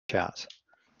chat.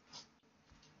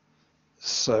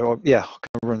 So yeah, I'll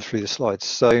kind of run through the slides.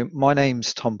 So my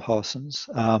name's Tom Parsons.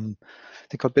 I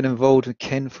think I've been involved with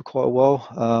kin for quite a while.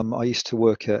 I used to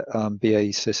work at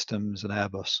BAE Systems and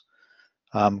Airbus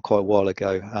quite a while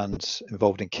ago, and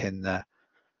involved in kin there.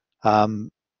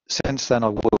 Since then,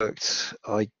 I've worked,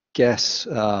 I guess,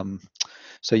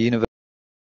 so university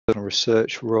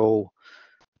research role,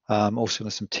 also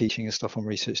done some teaching and stuff on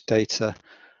research data.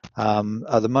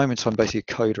 At the moment, I'm basically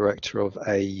co-director of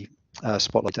a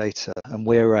Spotlight Data, and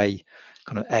we're a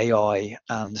kind of AI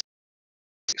and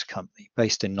statistics company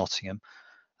based in Nottingham.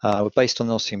 We're based on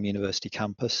Nottingham University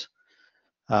campus,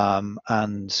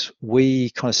 and we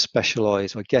kind of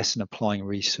specialise, I guess, in applying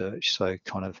research, so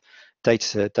kind of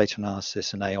data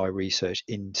analysis and AI research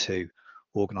into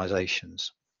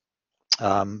organisations.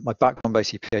 My background,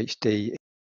 basically PhD,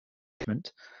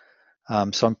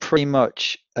 so I'm pretty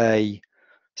much a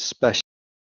specialist,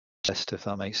 if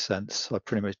that makes sense. I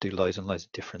pretty much do loads and loads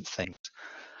of different things,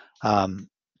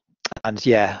 and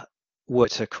yeah,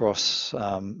 worked across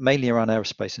mainly around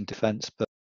aerospace and defence, but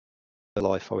in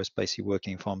life I was basically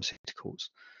working in pharmaceuticals.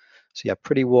 So yeah,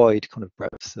 pretty wide kind of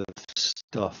breadth of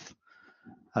stuff,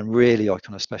 and really I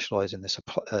kind of specialise in this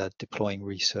deploying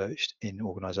research in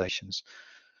organisations.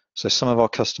 So some of our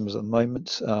customers at the moment,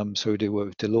 so we do work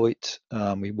with Deloitte,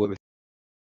 we work with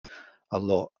a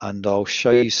lot, and I'll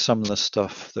show you some of the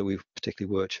stuff that we've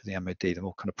particularly worked with the MOD, the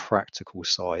more kind of practical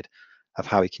side of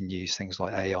how we can use things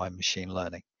like AI and machine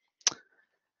learning.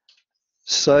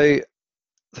 So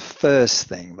the first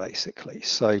thing, basically,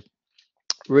 so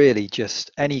really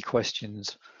just any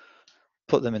questions,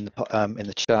 put them in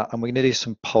the chat, and we're going to do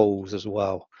some polls as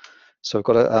well. So I've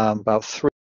got about 3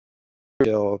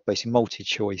 are basically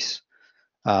multi-choice,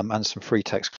 and some free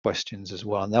text questions as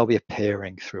well, and they'll be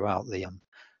appearing throughout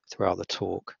the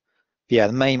talk. But yeah,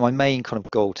 my main kind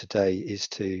of goal today is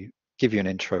to give you an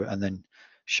intro and then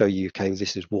show you, okay,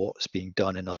 this is what's being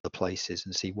done in other places,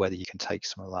 and see whether you can take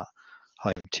some of that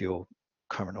home to your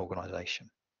current organisation.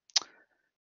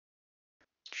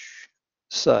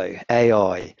 So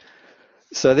AI.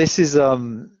 So this is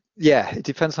yeah, it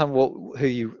depends on what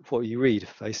you read,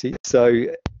 basically. So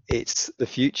it's the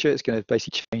future. It's going to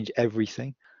basically change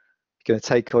everything. It's going to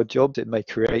take our jobs. It may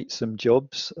create some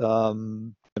jobs.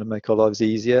 Going to make our lives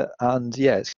easier, and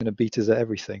yeah, it's going to beat us at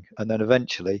everything. And then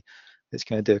eventually, it's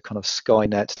going to do a kind of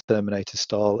Skynet, Terminator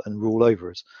style, and rule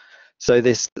over us. So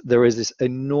there is this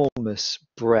enormous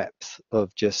breadth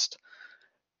of just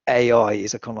AI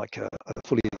is a kind of like a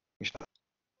fully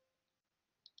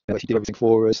do everything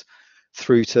for us,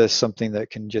 through to something that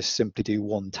can just simply do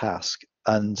one task.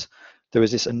 And there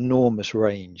is this enormous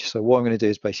range. So what I'm going to do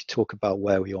is basically talk about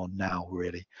where we are now,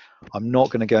 really. I'm not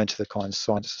going to go into the kind of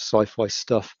science, sci-fi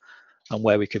stuff and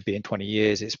where we could be in 20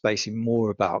 years. It's basically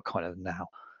more about kind of now.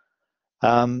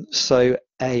 So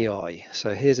AI.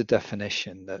 So here's a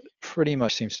definition that pretty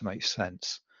much seems to make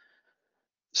sense.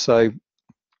 So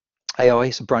AI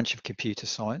is a branch of computer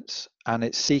science, and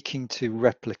it's seeking to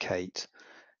replicate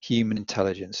human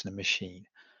intelligence in a machine.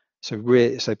 So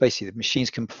basically, the machines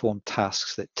can perform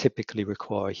tasks that typically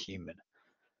require a human.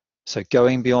 So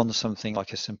going beyond something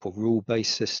like a simple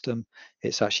rule-based system,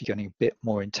 it's actually getting a bit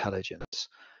more intelligence.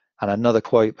 And another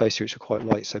quote, basically, which I quite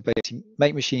like, so basically,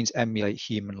 make machines emulate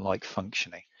human-like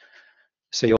functioning.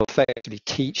 So you're effectively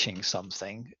teaching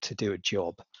something to do a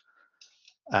job,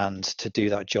 and to do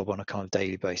that job on a kind of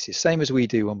daily basis, same as we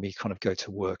do when we kind of go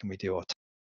to work and we do our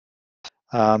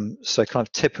so kind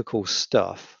of typical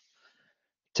stuff,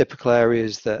 typical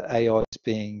areas that AI is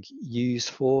being used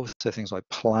for, so things like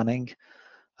planning,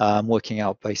 working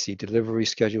out basically delivery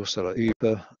schedules, so like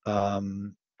Uber,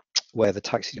 where the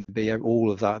taxi is going to be,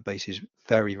 all of that basically is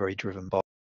very, very driven by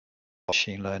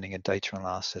machine learning and data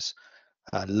analysis.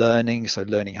 Learning, so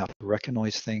learning how to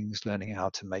recognize things, learning how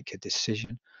to make a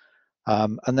decision,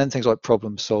 and then things like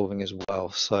problem solving as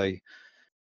well. So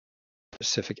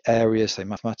specific areas, say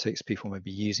mathematics, people may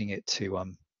be using it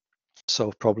to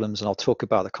solve problems, and I'll talk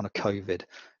about the kind of COVID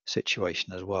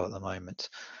situation as well at the moment.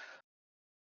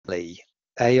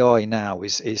 AI now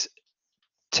is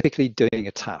typically doing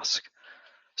a task.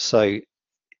 So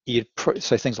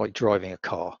so things like driving a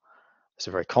car. It's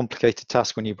a very complicated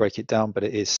task when you break it down, but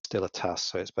it is still a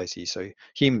task. So it's basically, so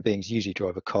human beings usually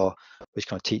drive a car, which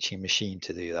kind of teaching a machine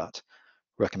to do that.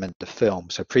 Recommend a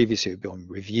film. So previously it would be on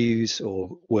reviews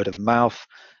or word of mouth.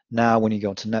 Now when you go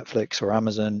onto Netflix or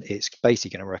Amazon, it's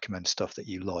basically going to recommend stuff that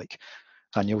you like.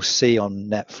 And you'll see on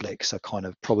Netflix a kind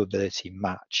of probability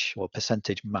match or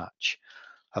percentage match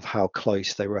of how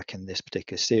close they reckon this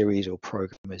particular series or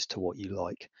program is to what you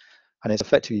like. and it's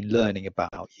effectively learning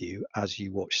about you as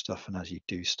you watch stuff and as you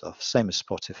do stuff. Same as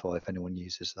Spotify, if anyone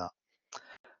uses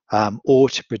that, or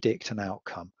to predict an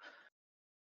outcome.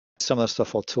 Some of the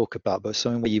stuff I'll talk about, but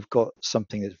something where you've got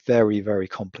something that's very, very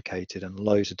complicated and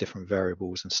loads of different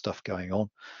variables and stuff going on,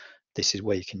 this is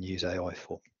where you can use AI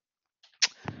for.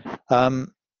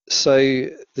 So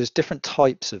there's different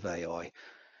types of AI.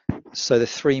 So the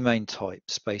three main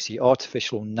types, basically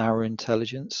artificial narrow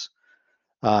intelligence,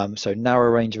 so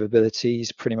narrow range of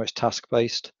abilities, pretty much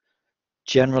task-based.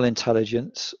 General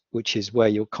intelligence, which is where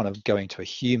you're kind of going to a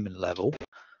human level.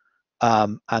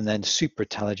 And then super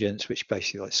intelligence, which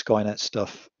basically like Skynet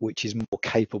stuff, which is more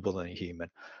capable than a human.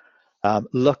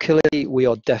 Luckily, we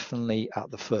are definitely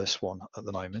at the first one at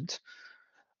the moment.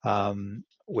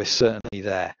 We're certainly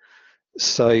there.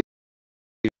 So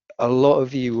a lot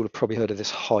of you will have probably heard of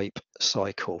this hype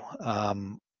cycle.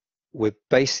 We're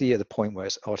basically at the point where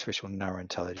it's artificial narrow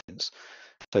intelligence.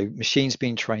 So machines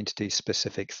being trained to do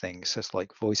specific things. So it's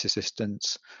like voice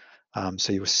assistants.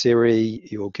 So your Siri,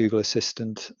 your Google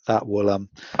Assistant, that will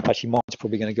actually mine's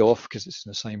probably going to go off because it's in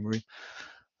the same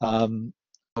room.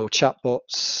 Or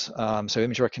chatbots, so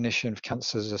image recognition of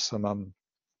cancers. There's some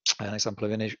an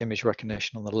example of image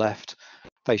recognition on the left.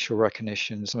 Facial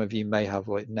recognition. Some of you may have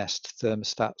like Nest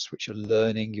thermostats, which are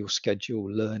learning your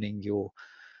schedule, learning your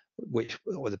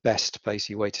or the best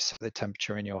basically way to set the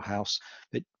temperature in your house.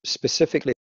 But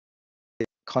specifically,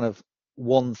 kind of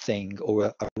one thing or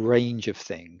a range of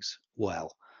things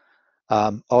well.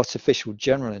 Artificial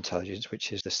general intelligence,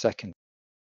 which is the second,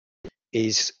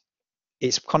 it's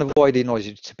kind of widely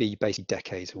acknowledged to be basically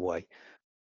decades away.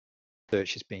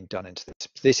 Research is being done into this.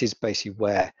 This is basically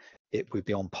where it would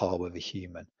be on par with a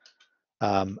human.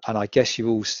 And I guess you've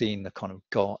all seen the kind of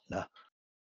Gartner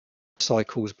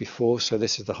cycles before. So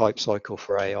this is the hype cycle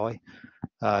for AI,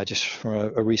 just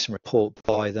from a recent report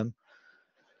by them.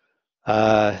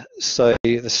 So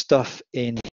the stuff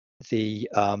in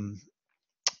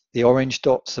the orange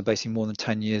dots are basically more than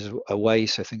 10 years away.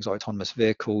 So things like autonomous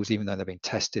vehicles, even though they're being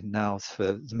tested now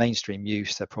for the mainstream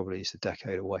use, they're probably just a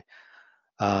decade away.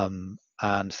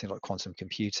 And things like quantum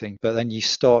computing. But then you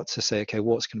start to say, okay,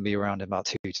 what's going to be around in about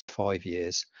 2 to 5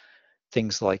 years?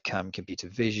 Things like computer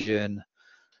vision,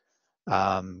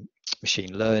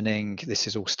 machine learning. This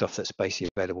is all stuff that's basically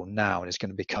available now, and it's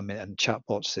going to become, and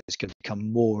chatbots is going to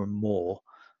become more and more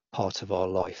part of our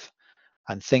life.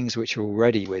 And things which are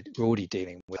we're already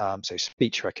dealing with, so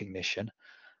speech recognition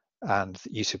and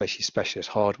use of basically specialist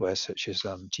hardware such as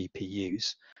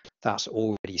GPUs. That's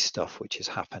already stuff which is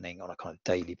happening on a kind of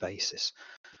daily basis.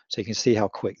 So you can see how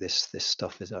quick this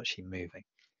stuff is actually moving.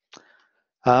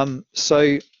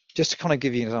 So just to kind of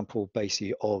give you an example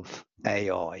basically of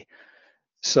AI.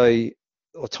 So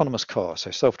autonomous cars, so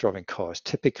self-driving cars,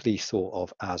 typically thought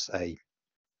of as a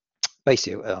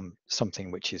basically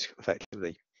something which is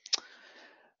effectively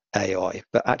AI,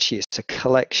 but actually it's a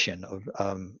collection of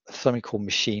something called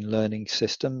machine learning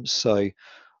systems. So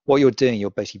what you're doing,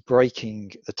 you're basically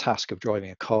breaking the task of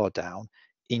driving a car down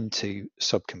into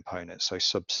subcomponents, so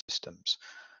subsystems.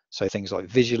 So things like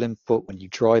visual input, when you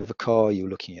drive a car, you're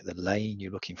looking at the lane,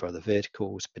 you're looking for other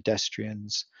vehicles,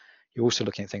 pedestrians. You're also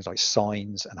looking at things like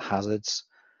signs and hazards.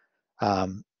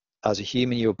 As a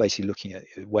human, you're basically looking at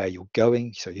where you're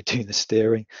going, so you're doing the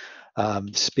steering,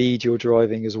 speed you're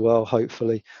driving as well,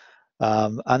 hopefully.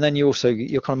 And then you're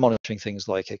kind of monitoring things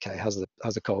like, okay, has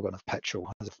the car got enough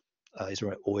petrol? Is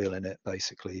there oil in it,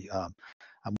 basically,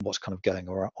 and what's kind of going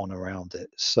on around it.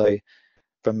 So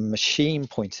from a machine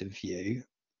point of view,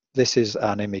 this is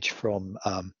an image from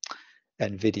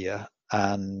NVIDIA,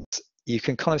 and you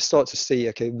can kind of start to see,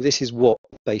 okay, this is what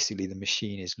basically the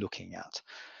machine is looking at.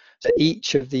 So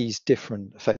each of these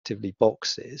different effectively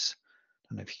boxes, I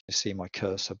don't know if you can see my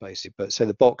cursor basically, but so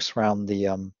the box around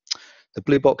the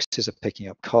blue boxes are picking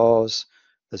up cars.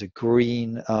 There's a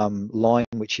green line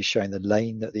which is showing the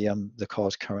lane that the car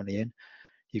is currently in.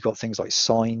 You've got things like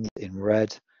signs in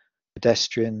red,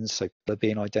 pedestrians, so they're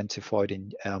being identified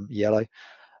in yellow.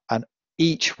 And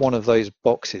each one of those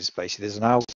boxes, basically, there's an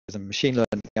algorithm, machine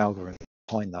learning algorithm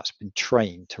behind that's been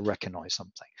trained to recognize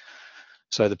something.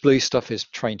 So the blue stuff is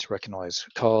trained to recognize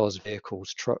cars,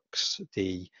 vehicles, trucks.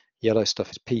 The yellow stuff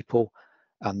is people.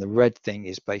 And the red thing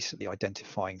is basically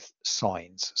identifying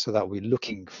signs. So that we're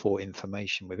looking for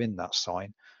information within that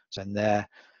sign. So in there,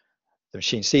 the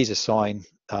machine sees a sign,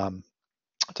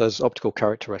 does optical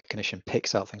character recognition,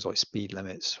 picks out things like speed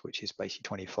limits, which is basically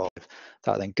 25.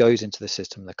 That then goes into the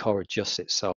system, the car adjusts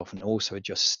itself and also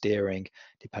adjusts steering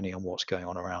depending on what's going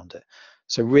on around it.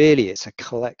 So really it's a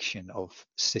collection of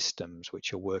systems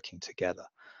which are working together.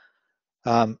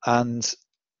 And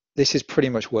this is pretty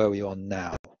much where we are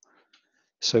now.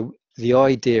 So the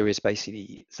idea is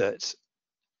basically that,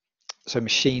 so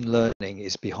machine learning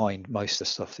is behind most of the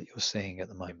stuff that you're seeing at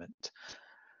the moment.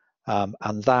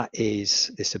 And that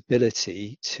is this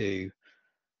ability to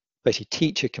basically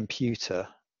teach a computer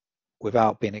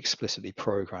without being explicitly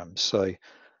programmed. So,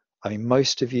 I mean,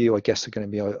 most of you, I guess, are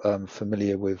going to be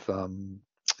familiar with kind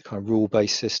of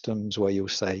rule-based systems where you'll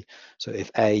say, so if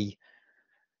A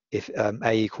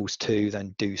equals 2,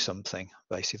 then do something,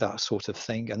 basically that sort of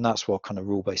thing. And that's what kind of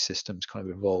rule-based systems kind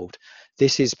of evolved.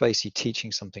 This is basically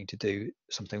teaching something to do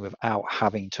something without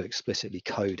having to explicitly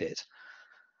code it.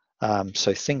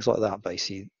 So things like that,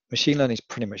 basically. Machine learning is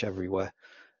pretty much everywhere.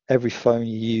 Every phone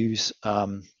you use,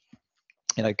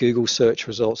 Google search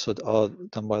results are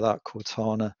done by that,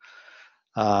 Cortana.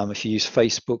 If you use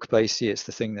Facebook, basically, it's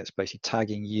the thing that's basically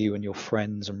tagging you and your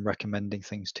friends and recommending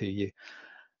things to you.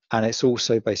 And it's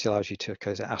also basically allows you to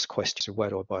ask questions of where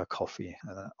do I buy a coffee,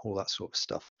 all that sort of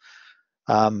stuff.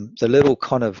 The little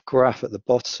kind of graph at the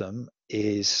bottom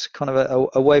is kind of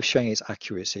a way of showing its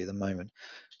accuracy at the moment.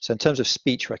 So in terms of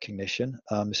speech recognition,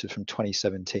 this is from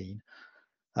 2017.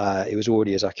 It was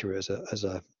already as accurate as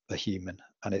a human,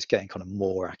 and it's getting kind of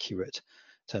more accurate.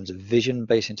 In terms of vision,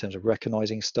 based in terms of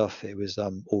recognizing stuff, it was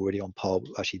already on par,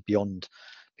 actually beyond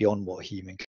what a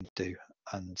human can do.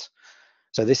 And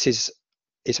so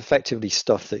it's effectively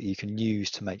stuff that you can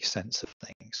use to make sense of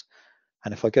things.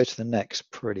 And if I go to the next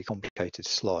pretty complicated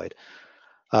slide,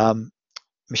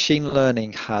 machine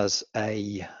learning has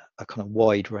a kind of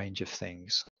wide range of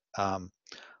things. I'm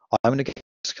going to get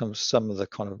some of the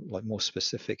kind of like more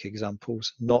specific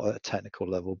examples, not at a technical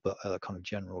level, but at a kind of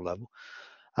general level.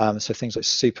 So things like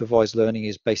supervised learning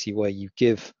is basically where you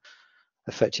give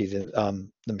effectively the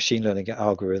machine learning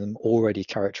algorithm already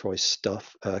categorized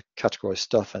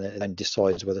stuff, and it then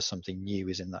decides whether something new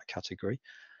is in that category.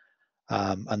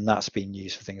 And that's been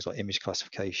used for things like image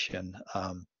classification,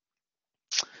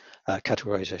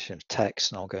 categorization of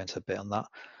text, and I'll go into a bit on that.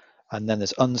 And then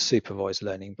there's unsupervised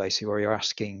learning, basically where you're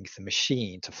asking the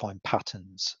machine to find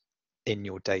patterns in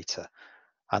your data.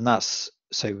 And that's,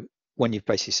 so when you've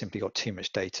basically simply got too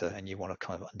much data and you want to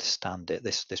kind of understand it,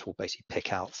 this will basically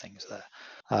pick out things there.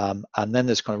 And then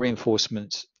there's kind of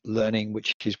reinforcement learning,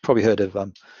 which you've probably heard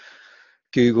of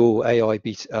Google AI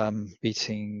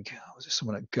beating, was it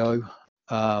someone at Go?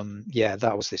 Yeah,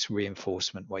 that was this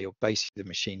reinforcement where you're basically, the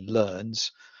machine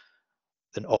learns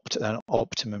an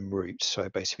optimum route. So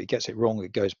basically it gets it wrong,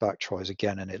 it goes back, tries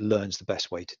again, and it learns the best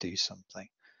way to do something.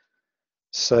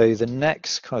 So the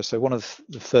next kind of, so one of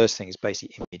the first things is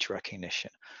basically image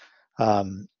recognition.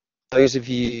 Those of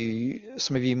you,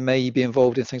 some of you may be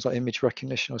involved in things like image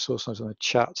recognition. I saw some of the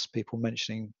chats, people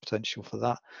mentioning potential for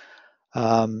that.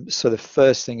 So the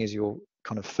first thing is your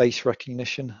kind of face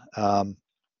recognition.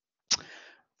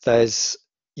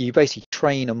 You basically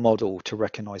train a model to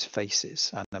recognize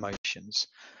faces and emotions.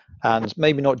 And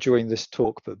maybe not during this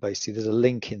talk, but basically there's a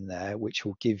link in there which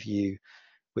will give you,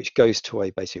 which goes to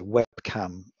a basically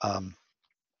webcam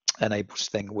enables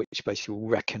thing, which basically will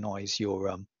recognize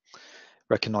your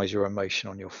emotion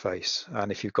on your face. And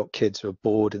if you've got kids who are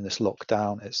bored in this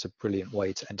lockdown, it's a brilliant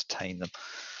way to entertain them.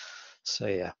 So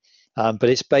yeah. But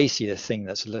it's basically the thing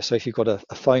that's, so if you've got a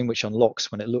phone which unlocks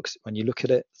when you look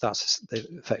at it, that's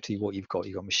effectively what you've got.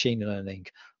 You've got a machine learning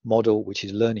model which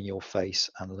is learning your face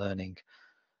and learning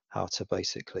how to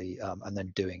basically and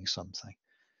then doing something.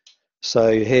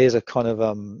 So here's a kind of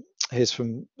here's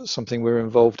from something we're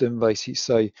involved in, basically.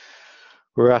 So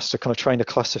we're asked to kind of train a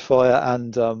classifier,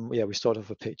 and yeah, we start off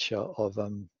a picture of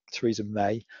Theresa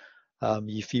May.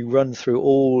 If you run through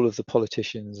all of the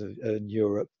politicians in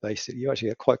Europe, basically, you actually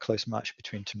get quite a close match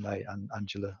between May and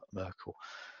Angela Merkel.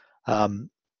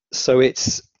 So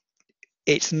it's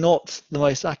not the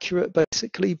most accurate,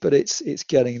 basically, but it's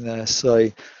getting there.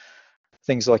 So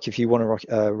things like if you want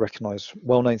to recognize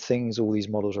well-known things, all these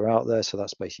models are out there. So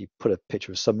that's basically put a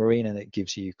picture of a submarine and it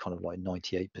gives you kind of like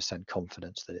 98%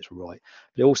 confidence that it's right.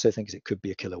 But it also thinks it could be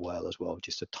a killer whale as well,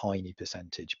 just a tiny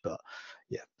percentage. But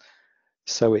yeah.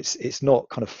 So it's not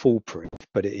kind of foolproof,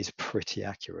 but it is pretty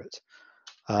accurate.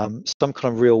 Some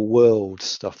kind of real world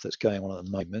stuff that's going on at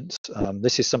the moment.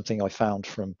 This is something I found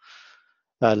from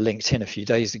LinkedIn a few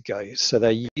days ago. So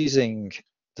they're using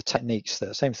the techniques,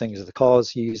 the same things as the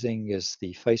car's using, as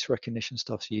the face recognition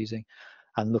stuff's using,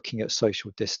 and looking at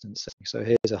social distancing. So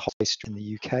here's a high street in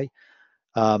the UK,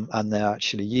 and they're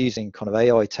actually using kind of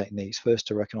AI techniques first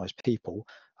to recognize people,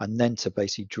 and then to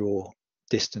basically draw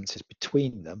distances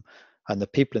between them. And the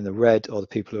people in the red are the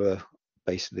people who are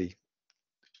basically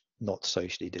not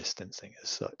socially distancing as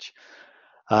such.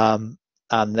 And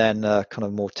then a kind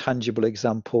of more tangible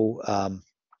example,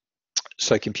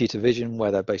 so computer vision,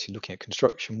 where they're basically looking at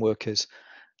construction workers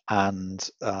and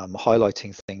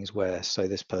highlighting things where, so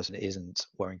this person isn't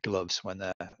wearing gloves when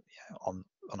they're on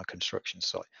a construction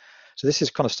site. So this is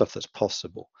kind of stuff that's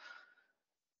possible.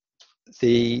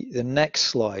 The next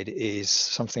slide is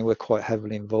something we're quite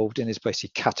heavily involved in, is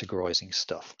basically categorizing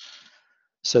stuff.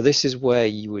 So this is where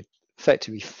you would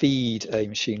effectively feed a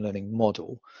machine learning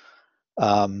model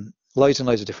loads and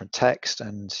loads of different text,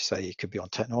 and say it could be on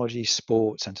technology,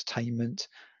 sports, entertainment,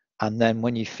 and then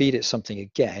when you feed it something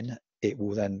again, it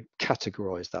will then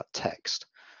categorize that text.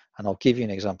 And I'll give you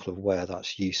an example of where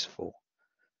that's useful.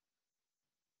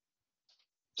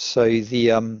 So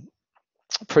the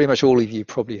pretty much all of you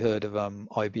probably heard of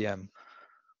IBM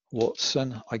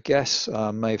Watson, I guess,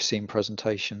 may have seen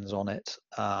presentations on it,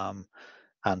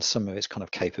 and some of its kind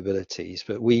of capabilities.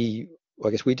 But I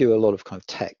guess we do a lot of kind of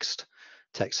text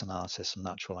analysis and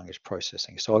natural language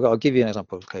processing. So I'll give you an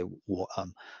example of, okay,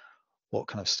 what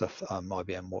kind of stuff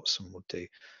IBM Watson will do.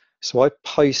 So I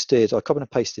copied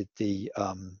and pasted the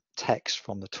text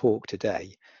from the talk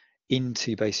today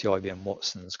into basically IBM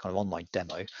Watson's kind of online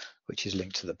demo, which is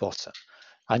linked to the bottom,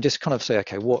 and just kind of say,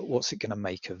 okay, what's it going to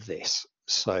make of this?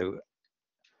 So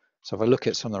if I look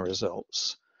at some of the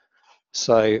results,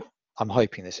 so I'm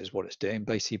hoping this is what it's doing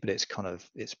basically, but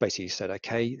it's basically said,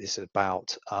 okay, this is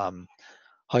about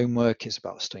homework, it's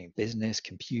about studying business,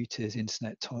 computers,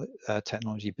 internet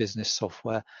technology, business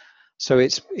software. So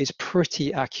it's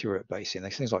pretty accurate basically.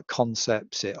 And things like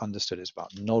concepts, it understood it's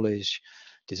about knowledge,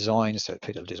 design, so it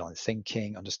picked up design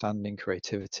thinking, understanding,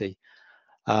 creativity.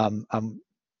 And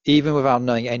even without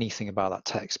knowing anything about that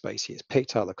text, basically, it's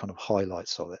picked out the kind of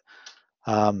highlights of it.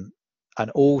 And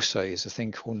also is a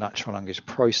thing called natural language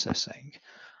processing,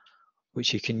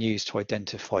 which you can use to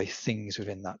identify things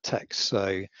within that text.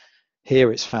 So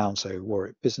here it's found, so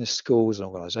Warwick Business School is an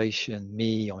organisation,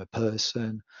 me, I'm a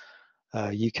person,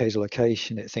 UK's a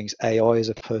location, it thinks AI is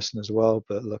a person as well,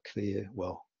 but luckily,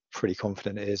 well, pretty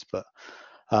confident it is, but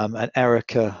and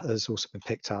Erica has also been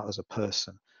picked out as a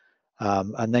person.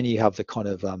 And then you have the kind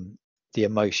of the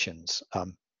emotions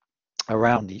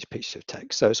around each piece of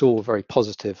text. So it's all a very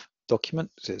positive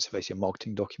document. So it's basically a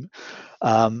marketing document.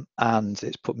 And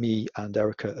it's put me and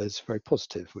Erica as very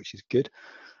positive, which is good.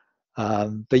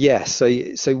 But yeah, so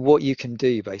what you can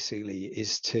do basically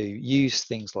is to use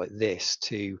things like this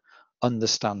to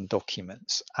understand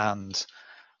documents, and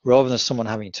rather than someone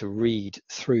having to read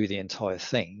through the entire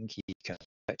thing, you can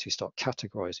actually start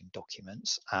categorizing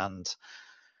documents. And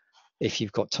if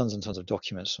you've got tons and tons of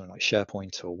documents on like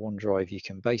SharePoint or OneDrive, you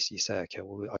can basically say, okay,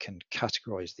 well, I can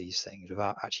categorize these things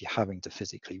without actually having to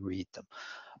physically read them.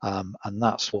 And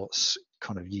that's what's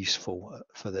kind of useful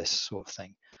for this sort of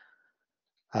thing.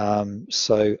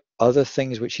 So other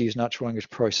things which use natural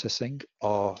language processing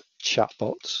are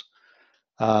chatbots.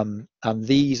 And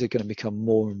these are going to become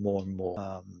more and more and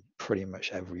more pretty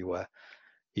much everywhere.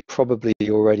 You probably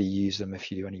already use them if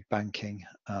you do any banking,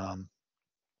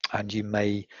 and you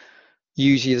may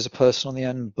use you as a person on the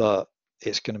end, but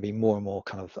it's going to be more and more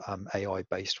kind of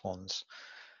AI-based ones,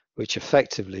 which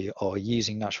effectively are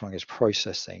using natural language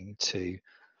processing to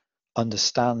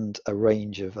understand a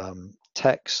range of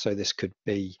text. So this could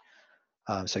be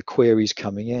so queries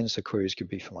coming in. So queries could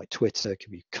be from like Twitter,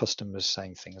 could be customers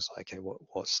saying things like, okay,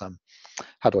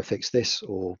 how do I fix this?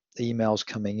 Or emails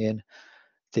coming in.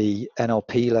 The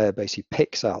NLP layer basically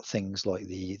picks out things like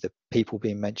the people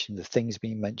being mentioned, the things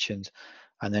being mentioned,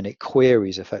 and then it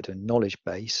queries effectively knowledge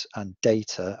base and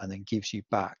data, and then gives you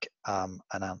back an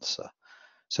answer.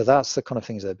 So that's the kind of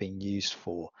things they're being used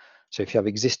for. So if you have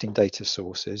existing data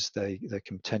sources, there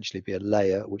can potentially be a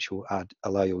layer which will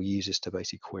allow your users to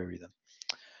basically query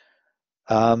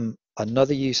them.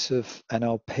 Another use of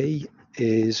NLP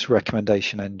is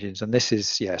recommendation engines, and this is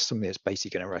something that's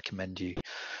basically going to recommend you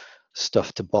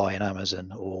stuff to buy in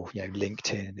Amazon, or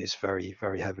LinkedIn is very,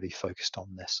 very heavily focused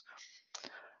on this.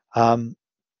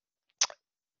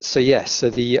 So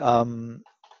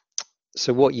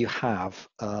what you have,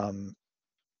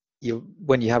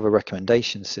 when you have a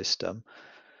recommendation system,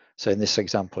 so in this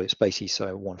example, it's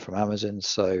basically one from Amazon.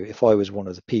 So if I was one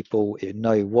of the people, it would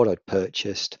know what I'd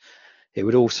purchased. It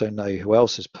would also know who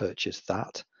else has purchased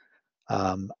that.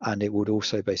 And it would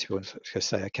also basically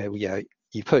say, okay, well, yeah,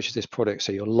 you purchased this product,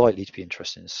 so you're likely to be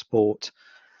interested in sport.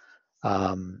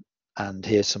 And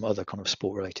here's some other kind of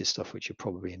sport related stuff which you're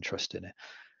probably interested in.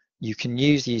 You can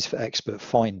use these for expert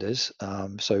finders.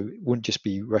 So it wouldn't just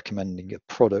be recommending a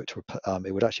product, or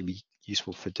it would actually be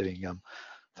useful for doing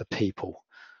for people.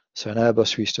 So in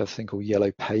Airbus, we used to have a thing called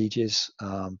yellow pages,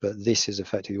 but this is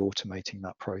effectively automating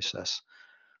that process,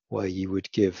 where you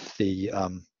would give the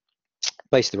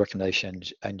basically the recommendation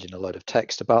engine a load of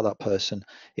text about that person.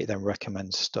 It then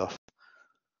recommends stuff.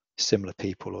 similar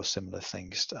people or similar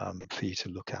things for you to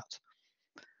look at.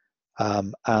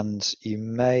 And you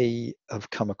may have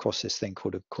come across this thing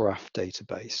called a graph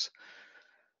database.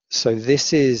 So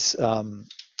this is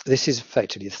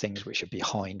effectively the things which are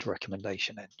behind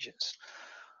recommendation engines.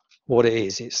 What it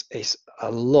is, it's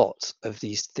a lot of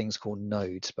these things called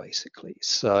nodes, basically.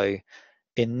 So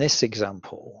in this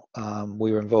example,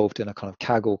 we were involved in a kind of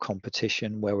Kaggle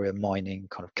competition where we were mining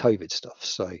kind of COVID stuff.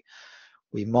 So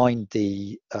we mined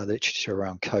the literature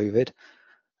around COVID,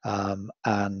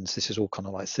 and this is all kind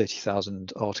of like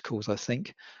 30,000 articles, I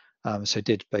think. So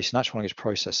did basic natural language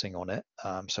processing on it.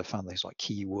 So found things like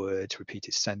keywords,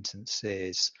 repeated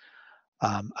sentences,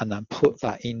 and then put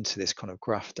that into this kind of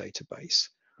graph database,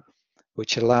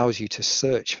 which allows you to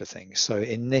search for things. So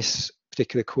in this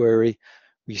particular query,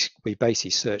 we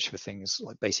basically search for things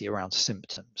like basically around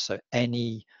symptoms. So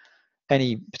any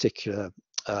particular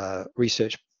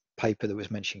research paper that was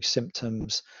mentioning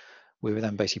symptoms, we were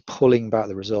then basically pulling back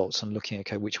the results and looking,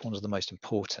 okay, which ones are the most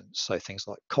important. So things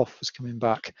like cough was coming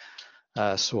back,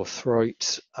 sore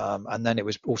throat, and then it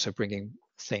was also bringing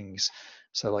things,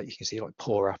 so like you can see, like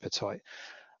poor appetite.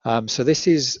 So this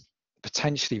is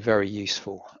potentially very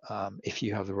useful if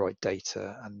you have the right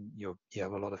data and you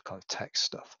have a lot of kind of text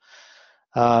stuff.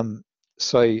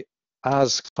 So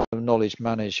as kind of knowledge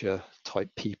manager type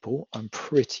people, I'm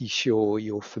pretty sure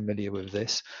you're familiar with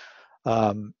this.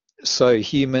 So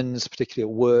humans,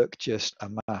 particularly at work, just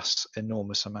amass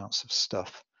enormous amounts of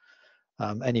stuff.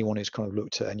 Anyone who's kind of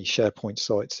looked at any SharePoint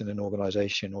sites in an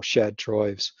organization or shared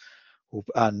drives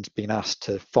and been asked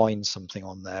to find something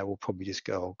on there will probably just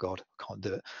go, oh God, I can't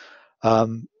do it.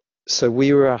 So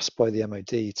we were asked by the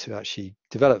MOD to actually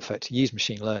develop, to use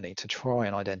machine learning to try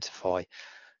and identify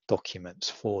documents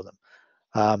for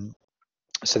them.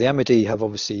 So the MOD have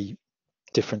obviously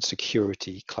different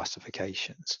security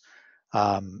classifications.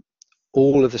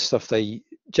 All of the stuff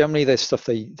generally there's stuff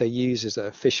they use as an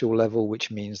official level, which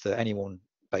means that anyone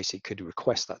basically could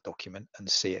request that document and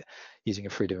see it using a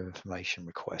freedom of information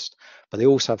request. But they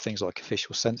also have things like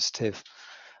official sensitive,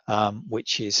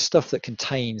 which is stuff that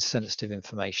contains sensitive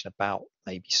information about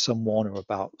maybe someone or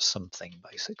about something,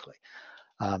 basically.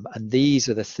 And these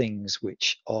are the things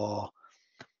which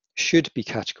should be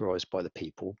categorized by the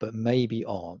people, but maybe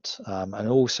aren't. And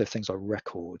also things like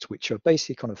records, which are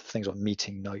basically kind of things like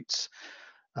meeting notes,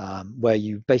 where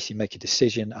you basically make a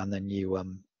decision and then you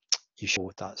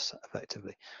short that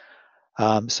effectively.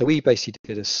 So we basically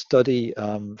did a study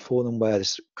for them where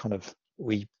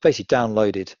we basically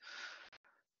downloaded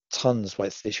tons,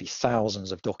 like literally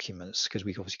thousands of documents, because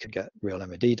we obviously couldn't get real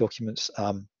MOD documents,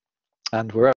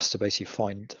 and we're asked to basically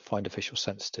find official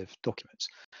sensitive documents.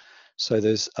 So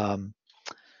there's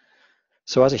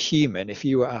so as a human, if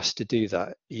you were asked to do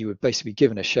that, you would basically be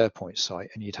given a SharePoint site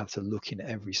and you'd have to look in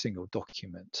every single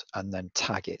document and then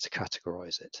tag it,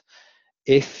 categorize it.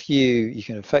 If you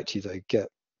can effectively though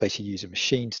basically use a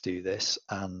machine to do this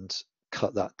and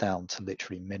cut that down to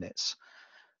literally minutes.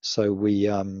 So we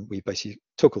basically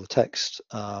took all the text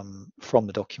from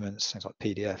the documents, things like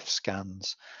PDF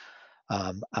scans,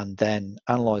 and then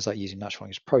analyze that using natural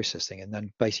language processing, and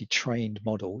then basically trained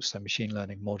models, so machine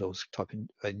learning models, type in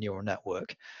a neural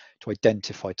network to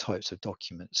identify types of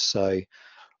documents. So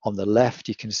on the left,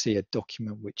 you can see a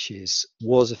document which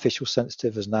was official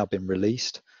sensitive, has now been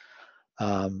released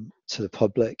to the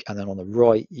public, and then on the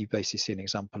right, you basically see an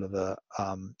example of a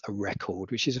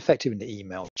record, which is effective in the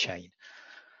email chain,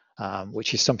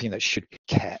 which is something that should be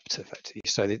kept effectively.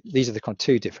 So these are the kind of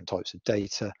two different types of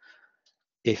data.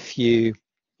 If you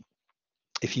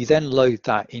then load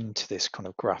that into this kind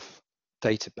of graph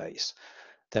database,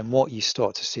 then what you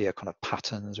start to see are kind of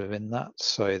patterns within that.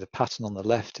 So the pattern on the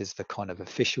left is the kind of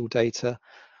official data,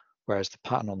 whereas the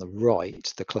pattern on the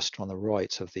right, the cluster on the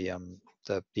right of the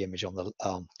image on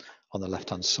the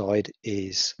left-hand side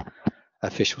is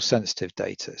official sensitive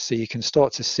data. So you can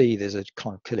start to see there's a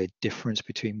kind of clear difference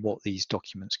between what these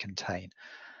documents contain.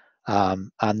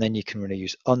 And then you can really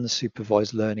use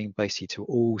unsupervised learning basically to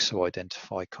also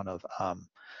identify kind of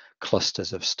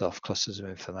clusters of stuff, clusters of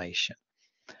information.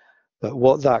 But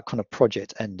what that kind of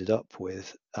project ended up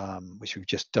with, which we've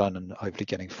just done and hopefully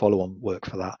getting follow-on work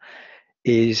for that,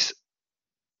 is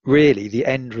really the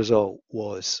end result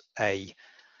was a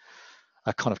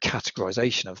kind of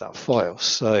categorization of that file.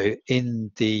 So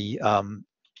in the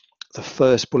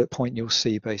first bullet point, you'll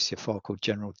see basically a file called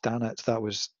General Dannett. That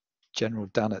was General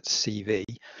Dannett's CV.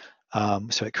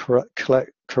 So it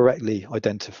correctly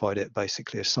identified it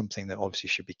basically as something that obviously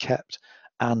should be kept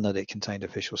and that it contained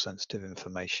official sensitive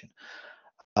information.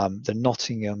 The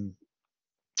Nottingham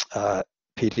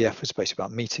PDF was basically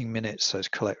about meeting minutes, so it's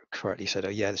correctly said, oh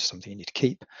yeah, this is something you need to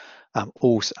keep.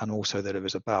 Also that it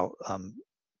was about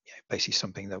basically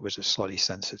something that was slightly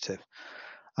sensitive.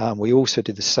 We also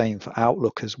did the same for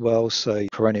Outlook as well. So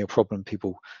perennial problem,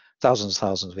 people, thousands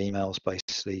of emails,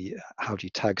 basically, how do you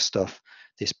tag stuff?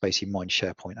 This basically mines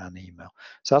SharePoint and email.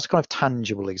 So that's kind of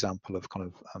tangible example of kind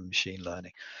of machine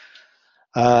learning.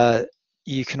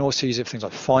 You can also use it for things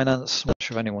like finance. I'm not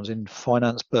sure if anyone's in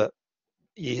finance, but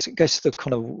it goes to the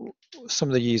kind of some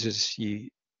of the users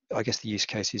I guess the use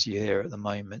cases you hear at the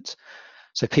moment.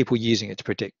 So people using it to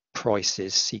predict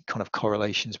prices, see kind of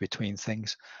correlations between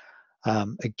things.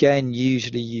 Again,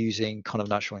 usually using kind of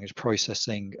natural language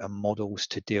processing and models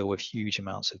to deal with huge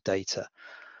amounts of data.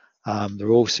 They're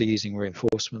also using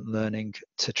reinforcement learning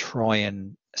to try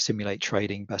and simulate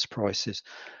trading best prices.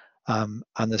 And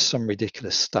there's some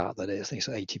ridiculous stat that I think it's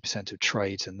 80% of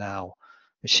trades are now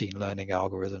machine learning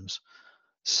algorithms.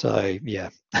 So yeah.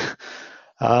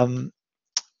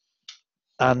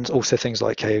 And also things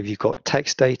like, if you've got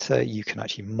text data, you can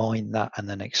actually mine that and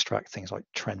then extract things like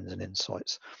trends and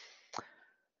insights.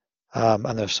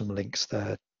 And there's some links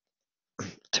there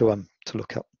to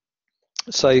look up.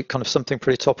 So kind of something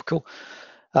pretty topical.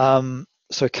 So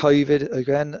COVID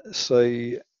again.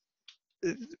 So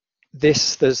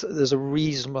there's a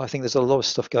reason. I think there's a lot of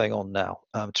stuff going on now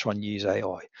to try and use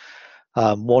AI.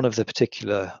 One of the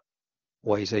particular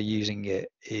ways they're using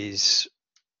it is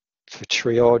for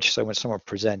triage. So when someone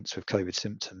presents with COVID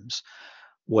symptoms,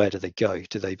 where do they go?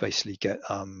 Do they basically get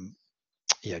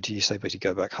do you say basically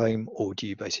go back home, or do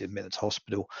you basically admit them to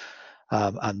hospital?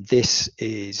 And this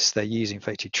is, they're using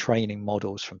effectively training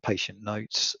models from patient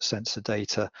notes, sensor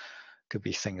data, could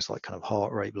be things like kind of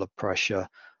heart rate, blood pressure,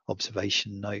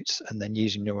 observation notes, and then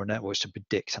using neural networks to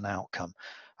predict an outcome.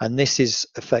 And this is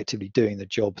effectively doing the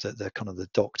job that the kind of the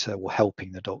doctor, or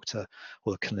helping the doctor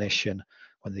or the clinician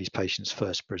when these patients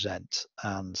first present.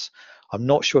 And I'm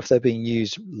not sure if they're being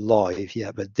used live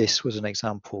yet, but this was an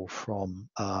example from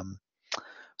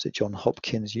was it John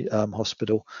Hopkins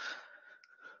Hospital,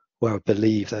 where I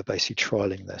believe they're basically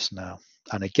trialing this now.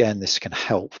 And again, this can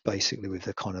help basically with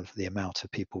the kind of the amount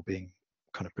of people being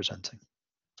kind of presenting.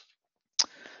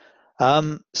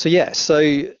 So yeah, so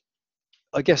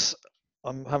I guess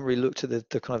I haven't really looked at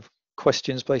the kind of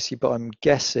questions basically, but I'm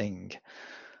guessing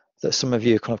that some of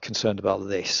you are kind of concerned about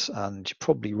this, and you're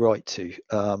probably right to.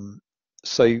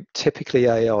 So typically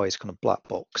AI is kind of black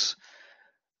box.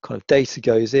 Kind of data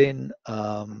goes in,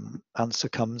 answer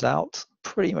comes out,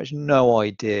 pretty much no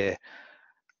idea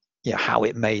how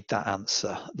it made that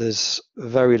answer. There's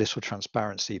very little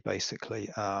transparency basically.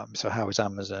 So how is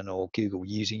Amazon or Google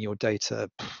using your data?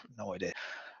 No idea.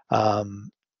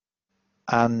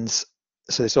 And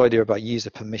so this idea about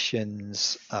user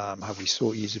permissions, have we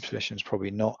sought user permissions? Probably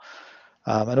not.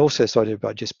 And also this idea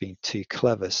about just being too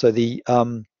clever. So the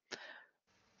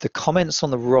comments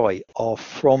on the right are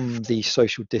from the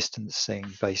social distancing,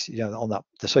 basically, on that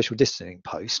the social distancing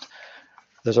post.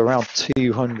 There's around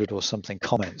 200 or something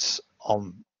comments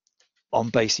on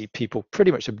basically people pretty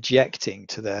much objecting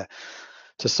to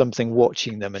something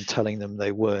watching them and telling them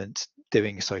they weren't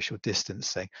doing social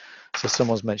distancing. So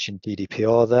someone's mentioned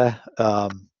GDPR there.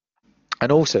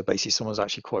 And also basically someone's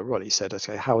actually quite rightly said,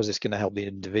 okay, how is this going to help the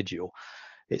individual?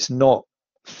 It's not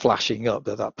flashing up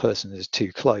that person is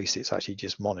too close, it's actually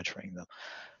just monitoring them.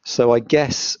 So I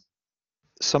guess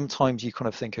sometimes you kind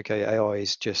of think, okay, AI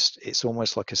is it's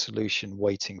almost like a solution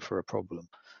waiting for a problem,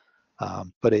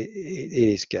 but it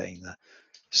is getting there.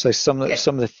 So some of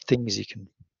the things you can,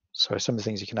 some of the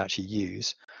things you can actually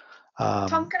use.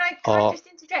 Tom, can I just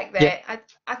interject there? Yeah.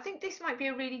 I think this might be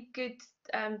a really good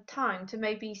time to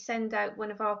maybe send out one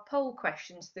of our poll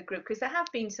questions to the group, because there have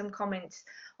been some comments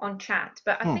on chat,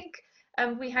 but I think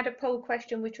we had a poll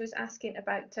question which was asking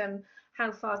about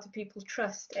how far do people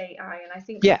trust AI, and I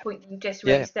think the point you just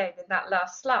raised there in that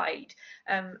last slide.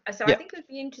 So I think it would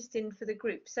be interesting for the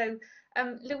group. So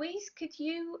Louise, could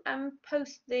you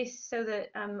post this so that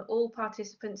all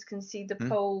participants can see the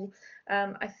poll?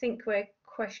 I think we're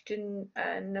question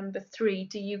number 3,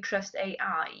 do you trust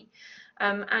AI?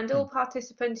 And all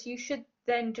participants, you should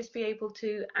then just be able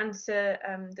to answer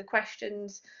the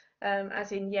questions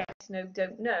as in yes, no,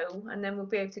 don't know, and then we'll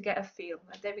be able to get a feel.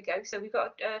 There we go. So we've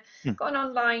got an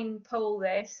online poll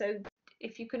there. So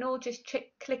if you can all just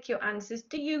click your answers.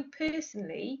 Do you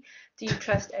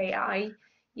trust AI?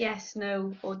 Yes,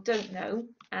 no, or don't know.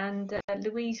 And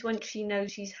Louise, once she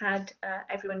knows she's had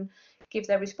everyone give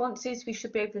their responses, we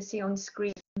should be able to see on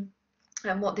screen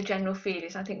what the general feel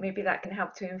is. I think maybe that can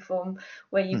help to inform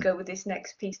where you go with this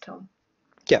next piece, Tom.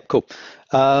 Yeah, cool.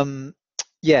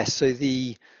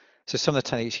 So some of the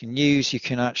techniques you can use, you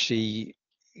can actually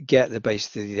get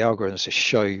basically the algorithms to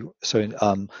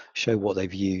show what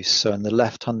they've used. So in the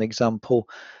left-hand example,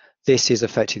 this is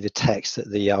effectively the text that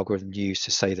the algorithm used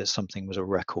to say that something was a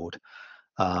record.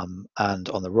 And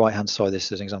on the right-hand side,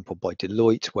 this is an example by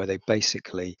Deloitte, where they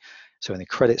basically, so in the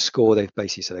credit score, they've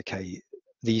basically said, okay,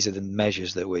 these are the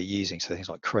measures that we're using. So things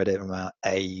like credit amount,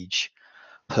 age,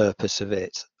 purpose of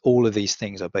it, all of these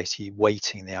things are basically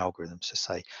weighting the algorithms to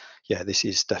say, yeah, this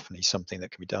is definitely something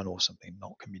that can be done or something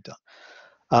not can be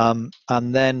done.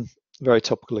 And then very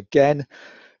topical again,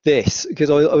 this,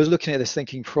 because I was looking at this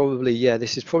thinking probably, yeah,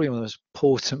 this is probably one of the most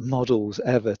important models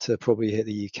ever to probably hit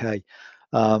the UK.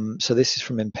 So this is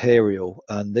from Imperial,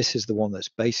 and this is the one that's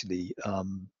basically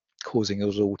causing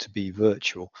us all to be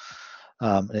virtual.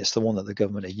 And it's the one that the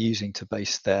government are using to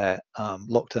base their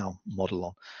lockdown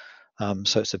model on.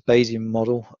 So it's a Bayesian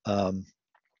model,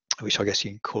 which I guess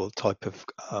you can call a type of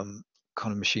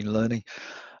kind of machine learning.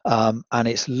 And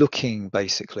it's looking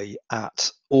basically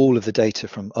at all of the data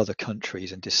from other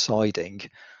countries and deciding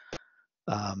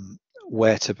how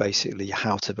to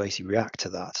basically react to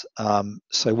that.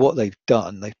 So what they've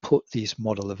done, they've put this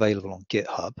model available on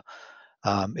GitHub.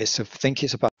 I think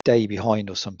it's about a day behind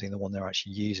or something, the one they're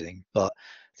actually using, but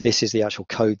this is the actual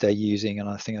code they're using, and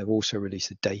I think they've also released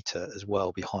the data as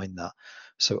well behind that.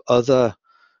 So other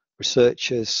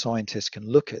researchers, scientists can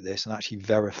look at this and actually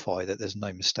verify that there's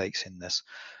no mistakes in this,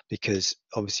 because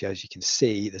obviously, as you can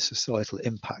see, the societal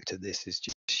impact of this is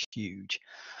just huge.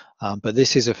 But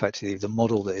this is effectively the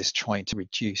model that is trying to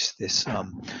reduce this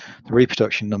the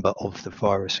reproduction number of the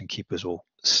virus and keep us all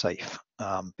safe.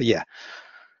 But yeah,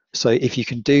 so if you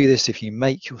can do this, if you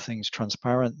make your things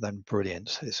transparent, then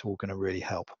brilliant. It's all going to really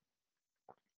help.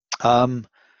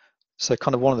 So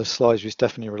kind of one of the slides which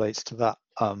definitely relates to that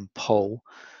poll.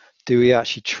 Do we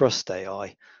actually trust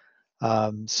AI?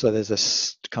 So there's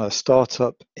a kind of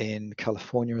startup in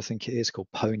California, I think it is, called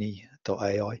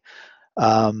Pony.ai.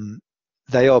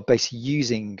 They are basically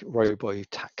using robo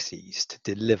taxis to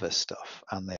deliver stuff,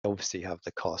 and they obviously have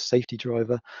the car safety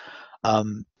driver,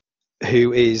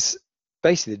 who is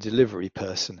basically the delivery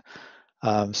person.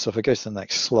 So if I go to the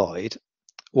next slide,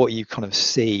 what you kind of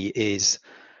see is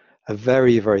a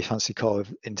very, very fancy car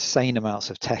with insane amounts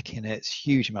of tech in it,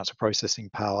 huge amounts of processing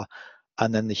power,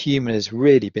 and then the human has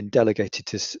really been delegated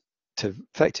to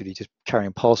effectively just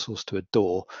carrying parcels to a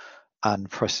door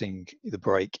and pressing the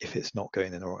brake if it's not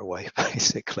going in the right way,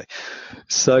 basically.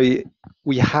 So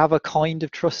we have a kind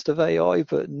of trust of AI,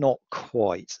 but not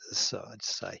quite, so I'd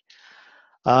say.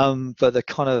 But the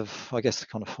kind of, I guess, the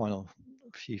kind of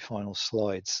few final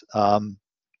slides.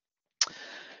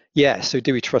 Yeah, so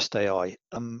do we trust AI?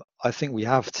 I think we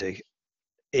have to.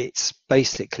 It's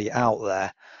basically out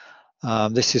there.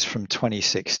 This is from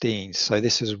 2016. So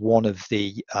this is one of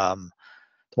the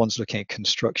ones looking at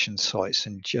construction sites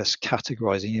and just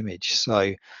categorizing image. So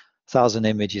 1,000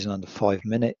 images in under 5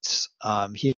 minutes.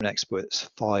 Human experts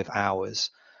 5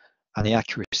 hours, and the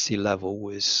accuracy level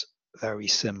was very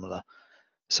similar.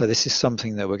 So this is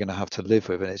something that we're going to have to live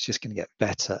with, and it's just going to get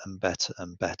better and better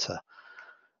and better.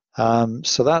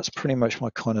 So that's pretty much my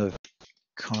kind of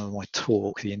my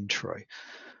talk, the intro.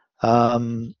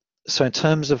 So in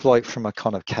terms of like from a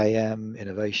kind of KM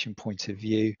innovation point of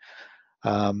view,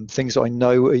 things that I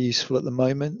know are useful at the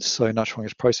moment, so natural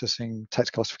language processing,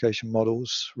 text classification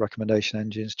models, recommendation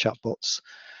engines, chatbots,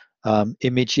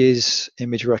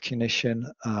 image recognition,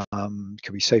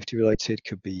 could be safety related,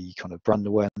 could be kind of brand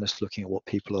awareness, looking at what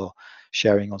people are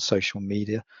sharing on social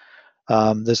media.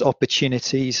 There's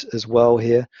opportunities as well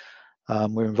here.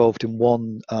 We're involved in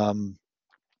one,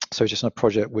 so just on a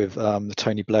project with the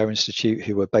Tony Blair Institute,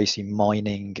 who are basically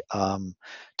mining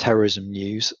terrorism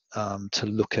news to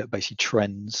look at basically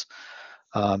trends,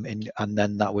 and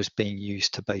then that was being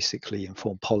used to basically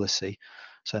inform policy.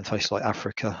 So in places like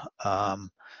Africa.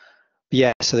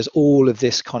 Yeah, so there's all of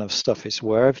this kind of stuff. It's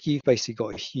wherever you've basically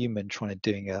got a human trying to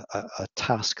doing a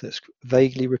task that's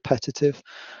vaguely repetitive,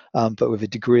 but with a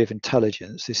degree of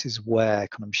intelligence, this is where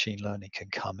kind of machine learning can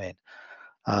come in.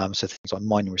 So things like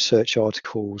mining research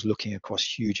articles, looking across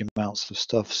huge amounts of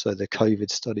stuff. So the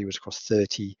COVID study was across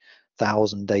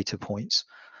 30,000 data points,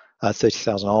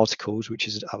 30,000 articles, which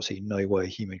is absolutely no way a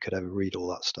human could ever read all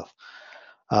that stuff.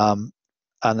 And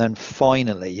then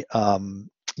finally,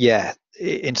 yeah,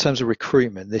 in terms of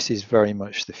recruitment, this is very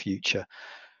much the future.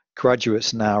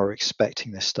 Graduates now are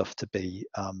expecting this stuff to be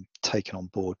taken on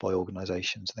board by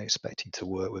organizations, and they're expecting to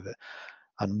work with it.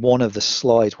 And one of the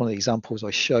slides, one of the examples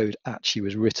I showed actually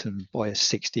was written by a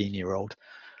 16-year-old.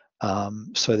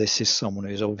 So this is someone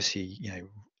who's obviously,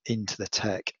 into the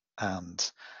tech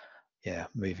and yeah,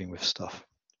 moving with stuff.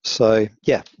 So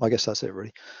yeah, I guess that's it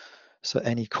really. So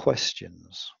any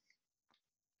questions?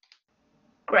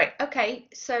 Great. Okay,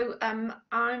 so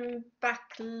I'm back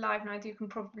live now. You can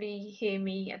probably hear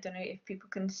me. I don't know if people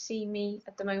can see me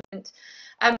at the moment.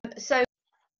 So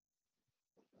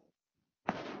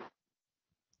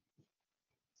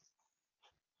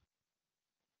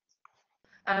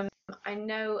I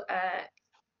know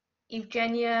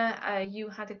Eugenia, you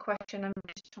had a question. I'm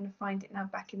just trying to find it now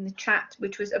back in the chat,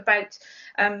 which was about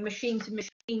machine to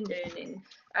machine learning.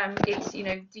 It's, you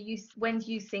know, when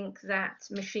do you think that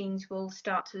machines will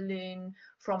start to learn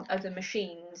from other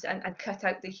machines and cut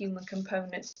out the human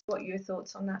components? What are your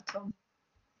thoughts on that, Tom?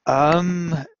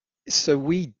 So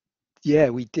we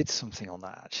did something on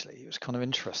that actually. It was kind of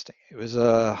interesting. It was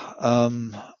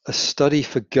a study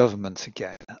for government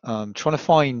again, trying to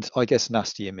find, I guess,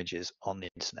 nasty images on the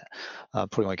internet.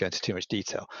 Probably won't go into too much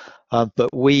detail,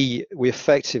 but we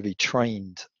effectively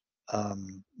trained, I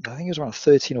think it was around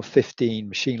 13 or 15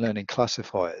 machine learning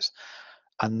classifiers,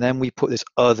 and then we put this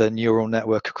other neural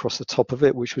network across the top of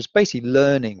it, which was basically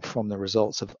learning from the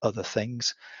results of other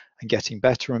things and getting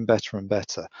better and better and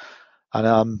better.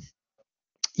 And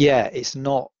yeah, it's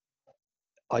not,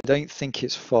 I don't think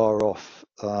it's far off.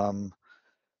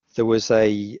 There was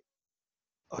I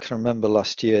can remember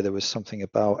last year there was something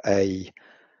about a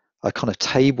kind of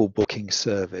table booking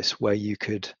service where you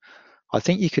could, I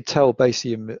think you could tell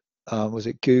basically, was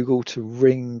it Google, to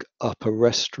ring up a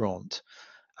restaurant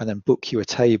and then book you a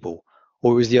table,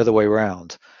 or it was the other way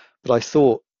around. But I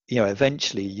thought, you know,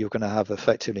 eventually you're going to have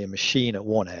effectively a machine at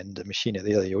one end, a machine at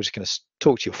the other. You're just going to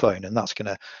talk to your phone, and that's going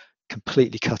to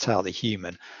completely cut out the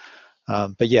human.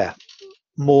 But yeah,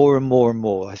 more and more and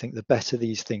more, I think the better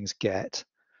these things get,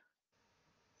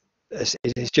 it's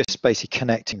just basically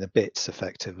connecting the bits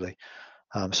effectively.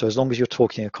 So as long as you're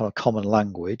talking a kind of common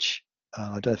language,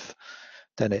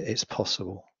 then it's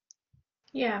possible.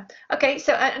 Yeah. Okay.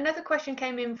 So another question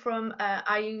came in from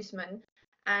Ayuzman,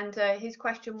 and his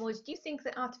question was: do you think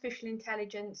that artificial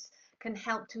intelligence can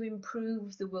help to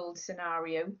improve the world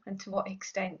scenario, and to what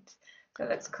extent? So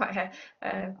that's quite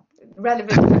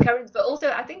relevant to the current, but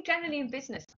also I think generally in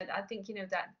business, I think, you know,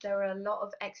 that there are a lot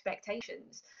of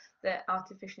expectations that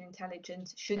artificial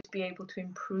intelligence should be able to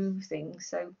improve things.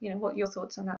 So, you know, what are your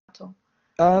thoughts on that,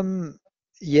 Tom?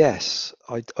 Yes,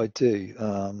 I do.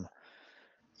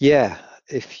 Yeah,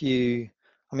 if you,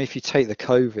 I mean, if you take the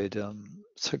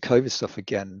COVID stuff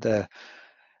again, they're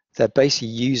basically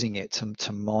using it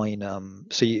to mine.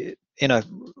 So you know,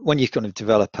 when you're going to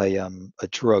develop a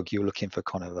drug, you're looking for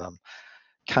kind of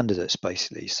candidates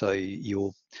basically. So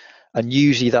and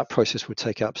usually that process would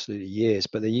take absolutely years,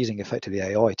 but they're using effectively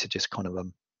AI to just kind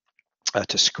of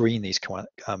to screen these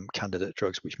candidate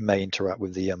drugs which may interact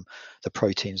with the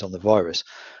proteins on the virus,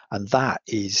 and that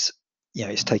is, you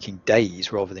know, it's taking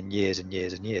days rather than years and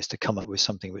years and years to come up with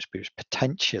something which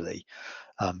potentially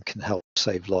can help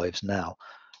save lives now.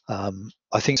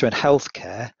 I think so in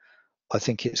healthcare, I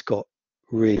think it's got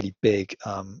really big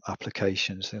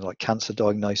applications, things like cancer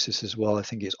diagnosis as well. I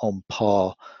think it's on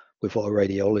par with what a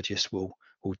radiologist will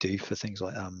do for things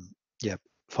like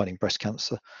finding breast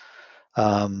cancer.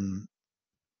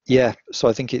 Yeah, so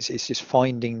I think it's just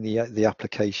finding the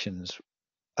applications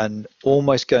and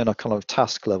almost going a kind of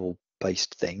task level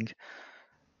based thing,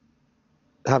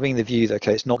 having the view that,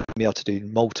 okay, it's not going to be able to do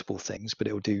multiple things, but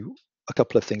it will do a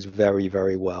couple of things very,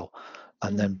 very well,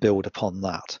 and then build upon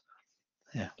that.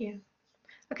 Yeah.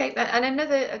 Okay, and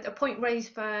another a point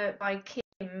raised by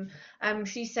Kim.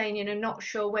 She's saying, you know, not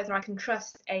sure whether I can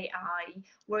trust AI,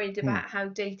 worried about how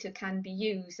data can be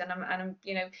used, and I'm,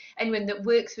 you know, anyone that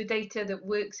works with data, that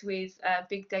works with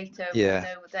big data, will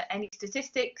know that any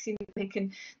statistics, you know, they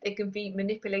can be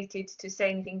manipulated to say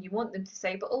anything you want them to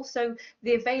say, but also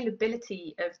the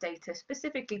availability of data,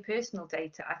 specifically personal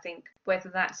data. I think whether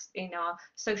that's in our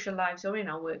social lives or in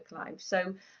our work lives.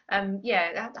 So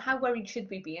yeah, how worried should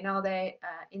we be, and are there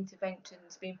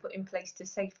interventions being put in place to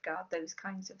safeguard those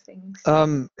kinds of things?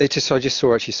 I just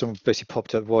saw actually someone basically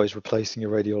popped up, why is replacing a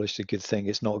radiologist a good thing?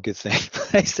 It's not a good thing,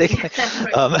 basically.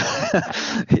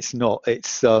 It's not.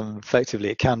 It's effectively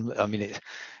it can. I mean,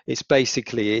 it's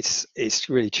basically it's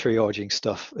really triaging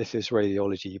stuff. If it's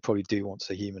radiology, you probably do want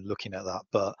a human looking at that.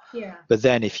 But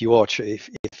then if you are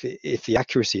if the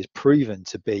accuracy is proven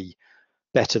to be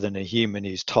better than a human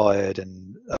who's tired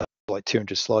and like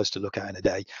 200 slides to look at in a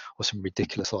day or some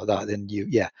ridiculous like that, then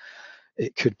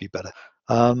it could be better.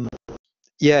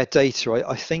 Data.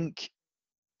 I think,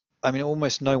 I mean,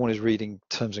 almost no one is reading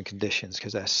terms and conditions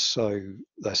because they're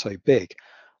so big.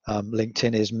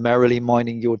 LinkedIn is merrily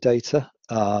mining your data.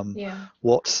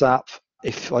 WhatsApp.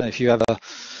 If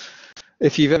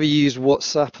you've ever used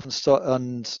WhatsApp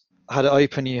and had it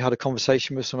open, you had a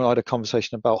conversation with someone. I had a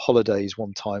conversation about holidays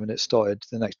one time, and it started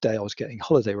the next day I was getting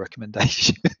holiday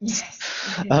recommendations.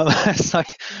 Yes.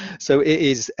 So it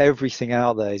is, everything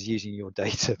out there is using your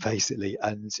data basically,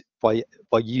 and by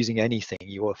using anything,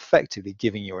 you are effectively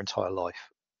giving your entire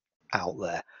life out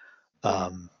there,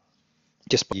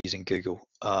 just by using Google.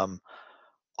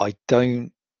 I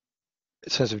don't, in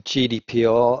terms of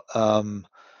GDPR,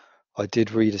 I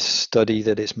did read a study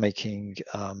that it's making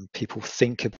people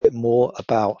think a bit more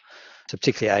about, so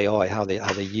particularly AI, how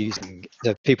they're using,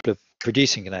 the people are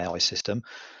producing an AI system.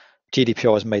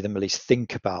 GDPR has made them at least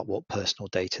think about what personal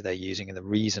data they're using and the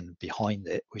reason behind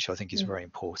it, which I think is very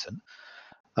important.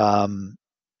 And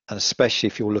especially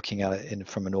if you're looking at it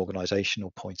from an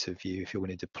organizational point of view, if you're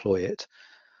going to deploy it,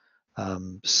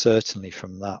 certainly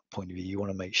from that point of view, you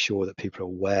want to make sure that people are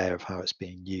aware of how it's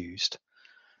being used.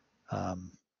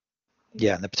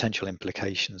 And the potential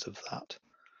implications of that.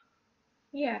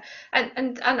 Yeah,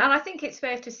 and I think it's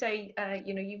fair to say,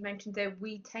 you mentioned there,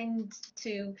 we tend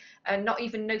to not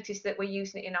even notice that we're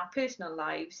using it in our personal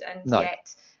lives, and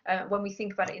yet when we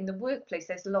think about it in the workplace,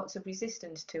 there's lots of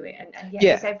resistance to it, and yet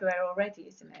it's everywhere already,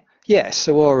 isn't it? Yeah.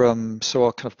 So our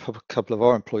kind of a couple of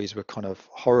our employees were kind of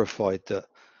horrified that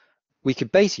we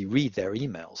could basically read their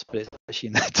emails, but it's actually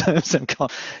in their terms and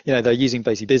they're using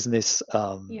basically business.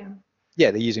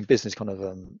 They're using business kind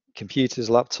of computers,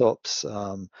 laptops.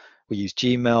 We use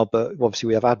Gmail, but obviously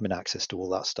we have admin access to all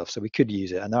that stuff, so we could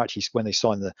use it. And they're actually, when they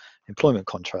sign the employment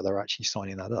contract, they're actually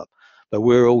signing that up. But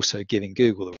we're also giving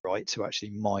Google the right to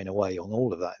actually mine away on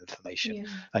all of that information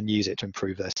and use it to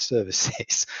improve their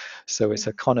services. So it's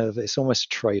a kind of, it's almost a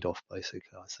trade-off, basically,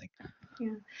 I think.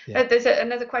 There's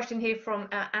another question here from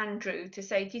Andrew to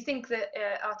say, do you think that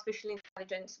artificial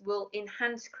intelligence will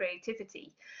enhance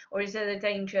creativity, or is there a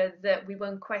danger that we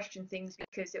won't question things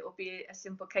because it will be a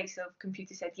simple case of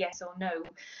computer said yes or no?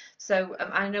 So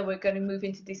I know we're going to move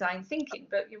into design thinking,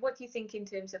 but what do you think in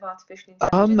terms of artificial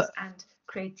intelligence and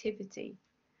creativity?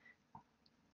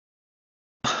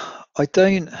 I'm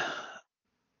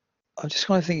just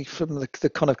kind of thinking from the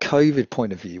kind of COVID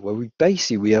point of view, where we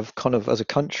have kind of, as a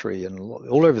country and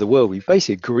all over the world, we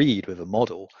basically agreed with a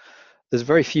model. There's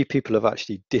very few people have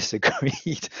actually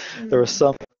disagreed. There are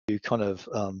some who kind of,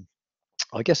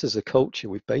 I guess as a culture,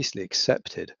 we've basically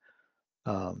accepted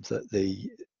that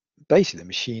basically the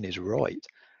machine is right,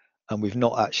 and we've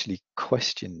not actually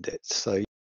questioned it. So,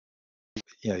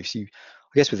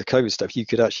 I guess with the COVID stuff, you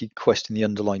could actually question the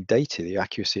underlying data, the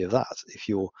accuracy of that. If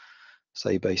you're,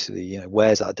 say, basically,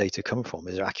 where's that data come from?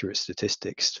 Is there accurate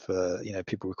statistics for,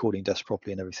 people recording deaths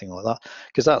properly and everything like that?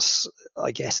 Because that's,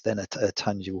 I guess, then a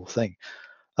tangible thing.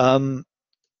 In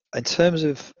terms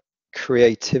of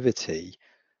creativity,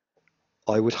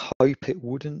 I would hope it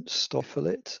wouldn't stifle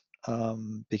it,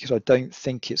 because I don't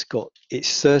think it's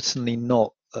certainly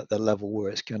not at the level where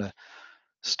it's going to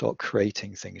start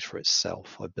creating things for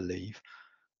itself, I believe.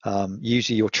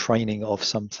 Usually you're training of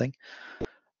something.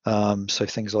 So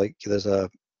things like people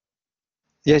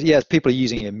are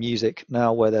using it in music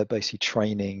now, where they're basically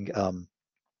training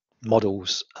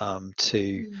models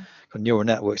to neural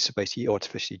networks to basically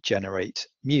artificially generate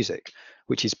music,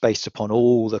 which is based upon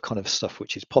all the kind of stuff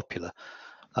which is popular.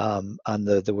 And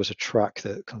there was a track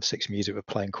that kind of Six Music were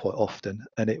playing quite often,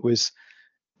 and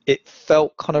it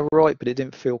felt kind of right, but it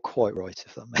didn't feel quite right,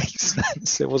 if that makes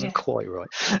sense. It wasn't quite right.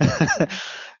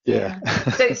 So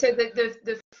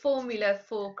the formula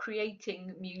for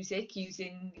creating music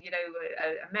using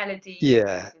a melody, using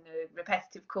a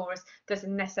repetitive chorus,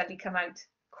 doesn't necessarily come out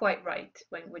quite right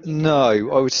when you I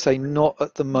would say not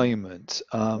at the moment.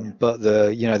 But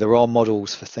there are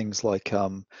models for things like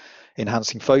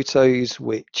enhancing photos,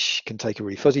 which can take a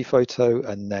really fuzzy photo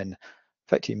and then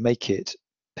effectively make it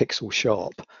pixel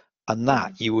sharp. And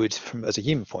that you would, as a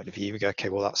human point of view, you would go, okay,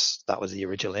 well that was the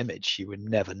original image. You would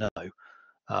never know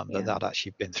that had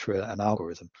actually been through an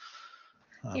algorithm.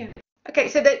 Okay,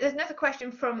 so there's another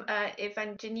question from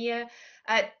Evangelia.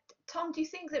 Tom, do you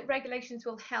think that regulations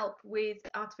will help with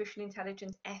artificial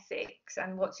intelligence ethics?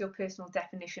 And what's your personal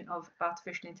definition of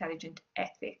artificial intelligence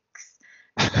ethics?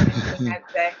 Is there anything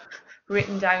out there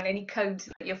written down, any codes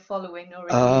that you're following or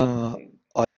adhering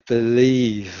to? I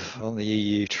believe on the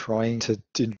EU trying to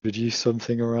introduce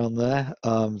something around there.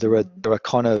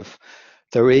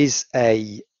 There is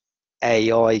a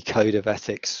AI code of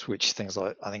ethics, which things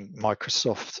like, I think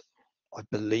Microsoft, I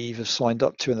believe, have signed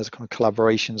up to, and there's kind of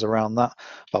collaborations around that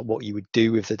about what you would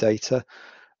do with the data.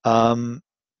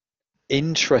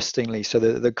 Interestingly, so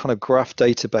the kind of graph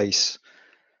database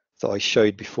that I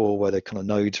showed before, where the kind of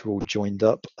nodes are all joined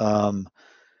up,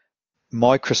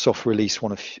 Microsoft released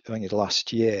one of, I think,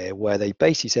 last year, where they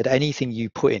basically said anything you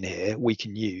put in here we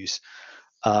can use.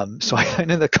 So I don't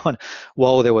know the kind of,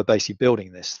 while they were basically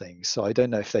building this thing, so I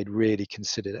don't know if they'd really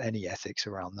considered any ethics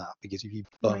around that, because if you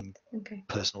bung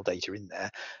personal data in there,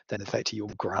 then effectively you're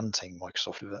granting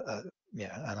Microsoft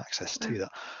an access to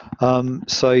that.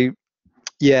 So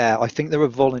yeah, I think there are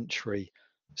voluntary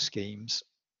schemes,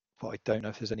 but I don't know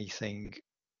if there's anything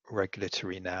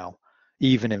regulatory now,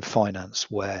 even in finance,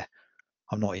 where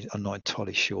I'm not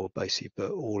entirely sure, basically,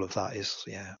 but all of that is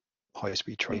high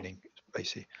speed trading,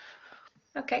 basically.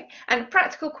 Okay, and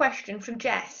practical question from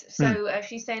Jess. So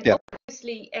she's saying,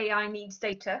 obviously AI needs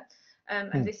data,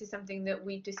 and this is something that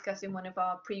we discussed in one of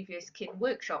our previous kin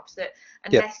workshops, that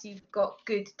unless you've got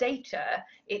good data,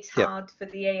 it's hard for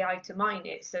the AI to mine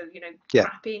it. So,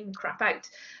 crap in, crap out.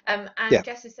 And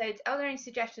Jess has said, are there any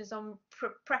suggestions on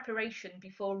preparation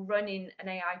before running an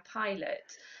AI pilot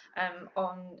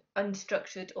on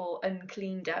unstructured or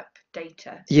uncleaned up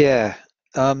data?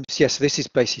 So this is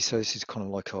basically, this is kind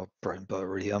of like our bread and butter,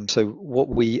 really. So what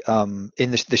we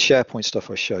in the SharePoint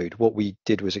stuff I showed, what we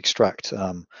did was extract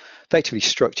effectively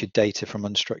structured data from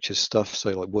unstructured stuff,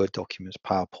 so like Word documents,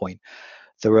 PowerPoint.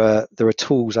 There are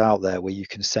tools out there where you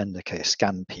can send a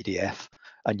scanned PDF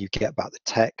and you get back the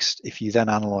text. If you then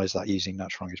analyze that using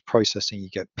natural language processing, you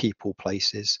get people,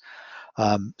 places.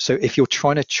 So if you're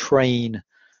trying to train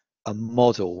a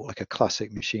model, like a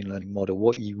classic machine learning model,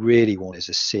 what you really want is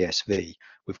a CSV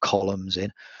with columns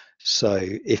in. So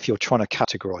if you're trying to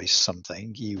categorize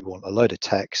something, you want a load of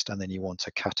text and then you want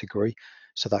a category.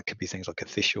 So that could be things like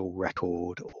official,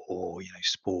 record, or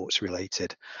sports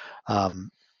related.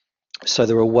 So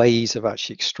there are ways of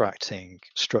actually extracting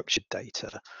structured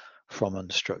data from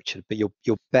unstructured, but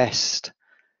the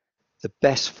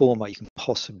best format you can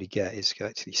possibly get is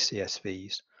actually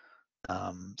CSVs.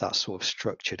 That sort of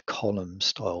structured column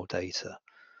style data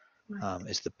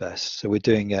is the best. So we're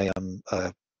doing a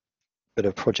bit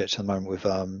of project at the moment with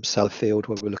Sellafield,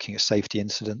 where we're looking at safety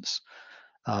incidents,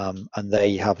 and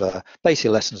they have basically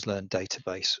a lessons learned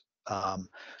database,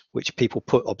 which people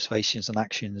put observations and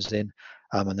actions in,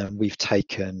 and then we've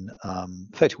taken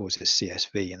effectively a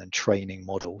CSV and then training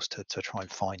models to try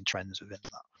and find trends within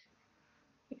that.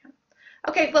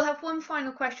 Okay, we'll have one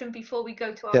final question before we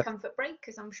go to our comfort break,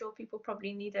 because I'm sure people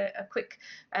probably need a quick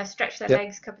stretch their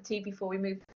legs, cup of tea before we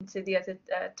move into the other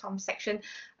Tom section.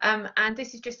 And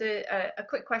this is just a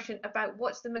quick question about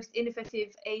what's the most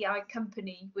innovative AI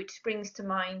company which springs to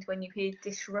mind when you hear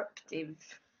disruptive?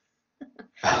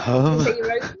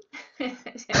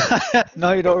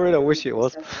 No, not really. I wish it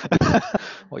was.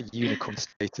 What unicorn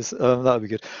status? That would be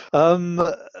good.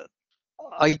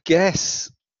 I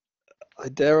guess,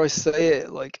 dare I say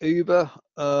it, like Uber,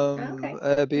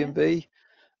 Airbnb.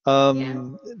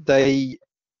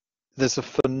 There's a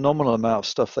phenomenal amount of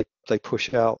stuff they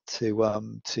push out to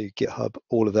GitHub,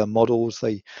 all of their models.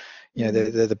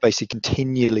 They're basically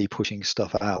continually pushing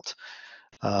stuff out,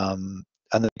 and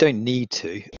they don't need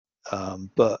to,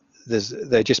 but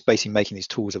they're just basically making these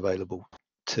tools available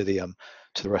to the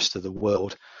rest of the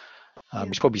world,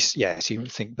 which probably so you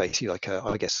think basically like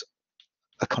I guess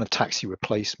a kind of taxi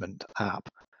replacement app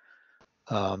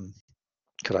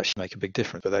could actually make a big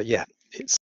difference. But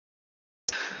it's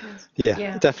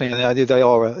definitely they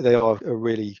are a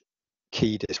really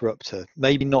key disruptor.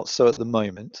 Maybe not so at the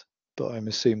moment, but I'm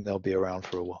assuming they'll be around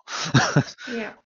for a while.